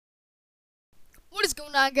What is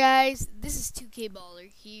going on, guys? This is 2K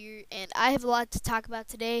Baller here, and I have a lot to talk about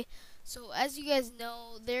today. So, as you guys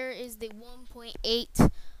know, there is the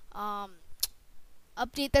 1.8 um,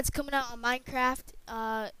 update that's coming out on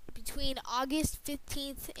Minecraft between August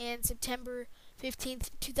 15th and September 15th,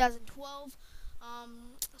 2012.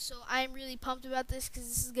 So, I'm really pumped about this because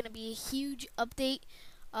this is going to be a huge update.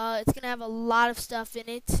 It's going to have a lot of stuff in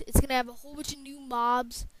it. It's going to have a whole bunch of new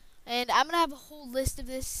mobs, and I'm going to have a whole list of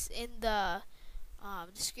this in the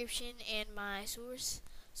description and my source.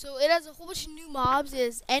 So it has a whole bunch of new mobs. It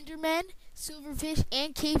has Endermen, silverfish,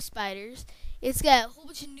 and cave spiders. It's got a whole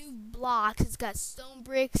bunch of new blocks. It's got stone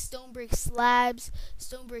brick slabs,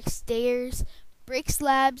 stone brick stairs, brick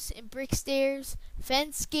slabs and brick stairs,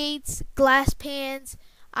 fence gates, glass pans,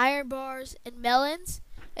 iron bars, and melons.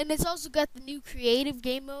 And it's also got the new creative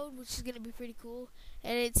game mode, which is gonna be pretty cool.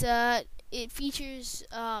 And it features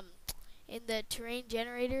in the terrain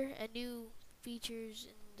generator a new features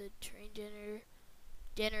in the terrain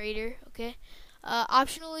generator. Okay.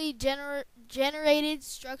 Optionally generated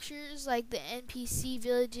structures like the NPC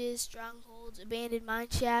villages, strongholds, abandoned mine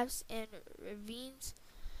shafts, and ravines.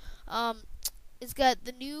 Um, it's got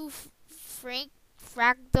the new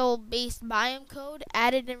fractal-based biome code,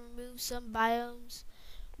 added and removed some biomes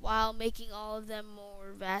while making all of them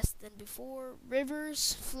more vast than before.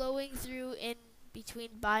 Rivers flowing through in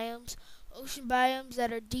between biomes, ocean biomes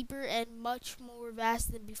that are deeper and much more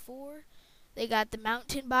vast than before. They got the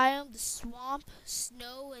mountain biome, the swamp,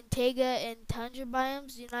 snow, and taiga and tundra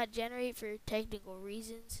biomes do not generate for technical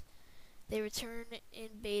reasons. They return in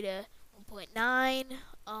beta 1.9.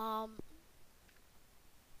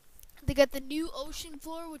 They got the new ocean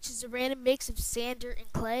floor, which is a random mix of sand, dirt,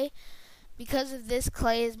 and clay. Because of this,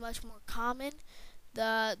 clay is much more common.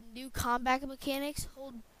 The new combat mechanics: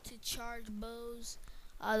 hold to charge bows.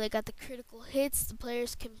 They got the critical hits. The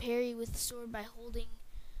players can parry with the sword by holding.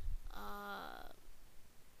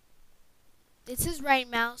 It says right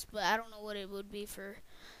mouse, but I don't know what it would be for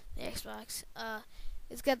the Xbox.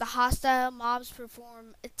 It's got the hostile mobs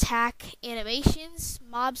perform attack animations.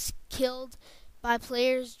 Mobs killed by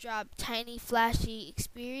players drop tiny flashy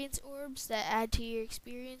experience orbs that add to your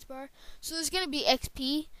experience bar. So there's gonna be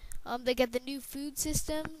XP. They got the new food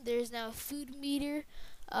system. There's now a food meter.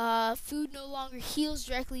 Food no longer heals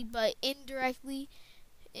directly but indirectly.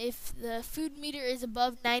 If the food meter is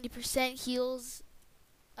above 90%, heals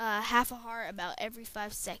half a heart about every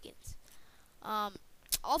 5 seconds.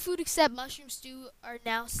 All food except mushroom stew are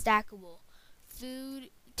now stackable. Food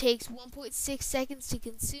takes 1.6 seconds to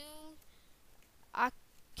consume.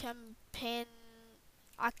 Accompanied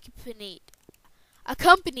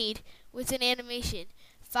accompanied with an animation.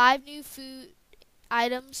 5 new food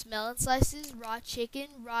items: melon slices, raw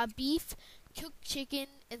chicken, raw beef, cooked chicken,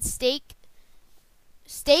 and steak.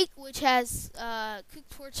 Steak, which has cooked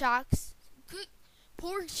pork chops,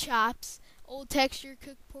 old texture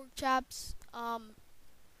cooked pork chops.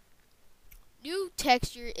 New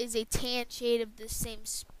texture is a tan shade of the same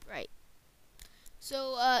sprite.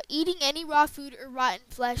 So, eating any raw food or rotten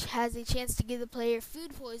flesh has a chance to give the player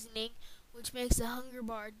food poisoning, which makes the hunger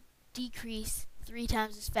bar decrease 3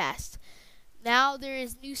 times as fast. Now there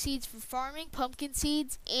is new seeds for farming: pumpkin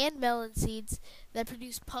seeds and melon seeds that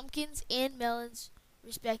produce pumpkins and melons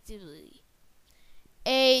respectively.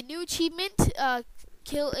 A new achievement: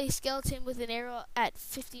 kill a skeleton with an arrow at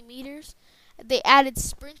 50 meters. They added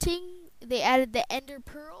sprinting. They added the ender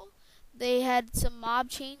pearl. They had some mob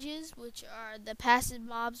changes, which are the passive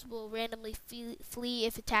mobs will randomly flee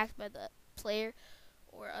if attacked by the player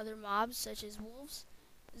or other mobs, such as wolves.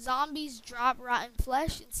 Zombies drop rotten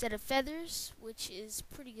flesh instead of feathers, which is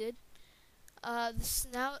pretty good. The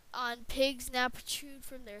snout on pigs now protrude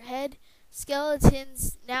from their head.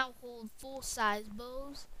 Skeletons now hold full-size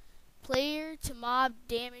bows. Player to mob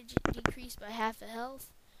damage decreased by half a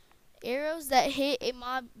health. Arrows that hit a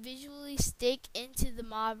mob visually stick into the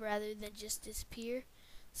mob rather than just disappear.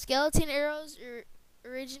 Skeleton arrows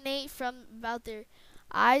originate from about their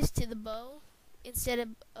eyes to the bow instead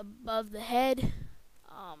of above the head.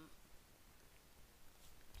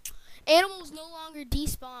 Animals no longer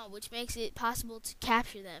despawn, which makes it possible to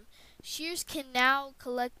capture them. Shears can now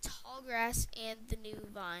collect tall grass and the new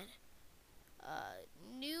vine.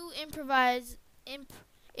 New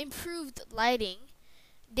improved lighting.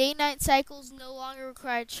 Day-night cycles no longer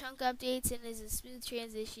require chunk updates and is a smooth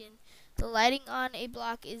transition. The lighting on a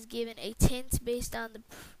block is given a tint based on the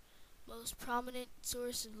most prominent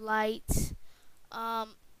source of light.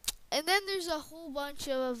 And then there's a whole bunch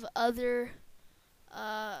of other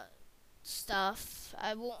stuff.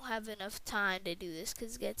 I won't have enough time to do this because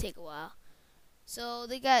it's going to take a while. So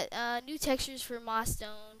they got new textures for moss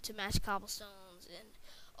stone to match cobblestone sounds, and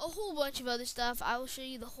a whole bunch of other stuff. I will show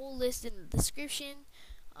you the whole list in the description.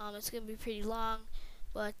 It's gonna be pretty long,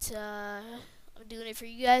 but I'm doing it for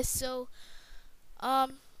you guys. So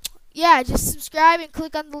yeah, just subscribe and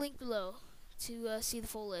click on the link below to see the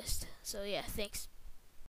full list. So yeah, thanks.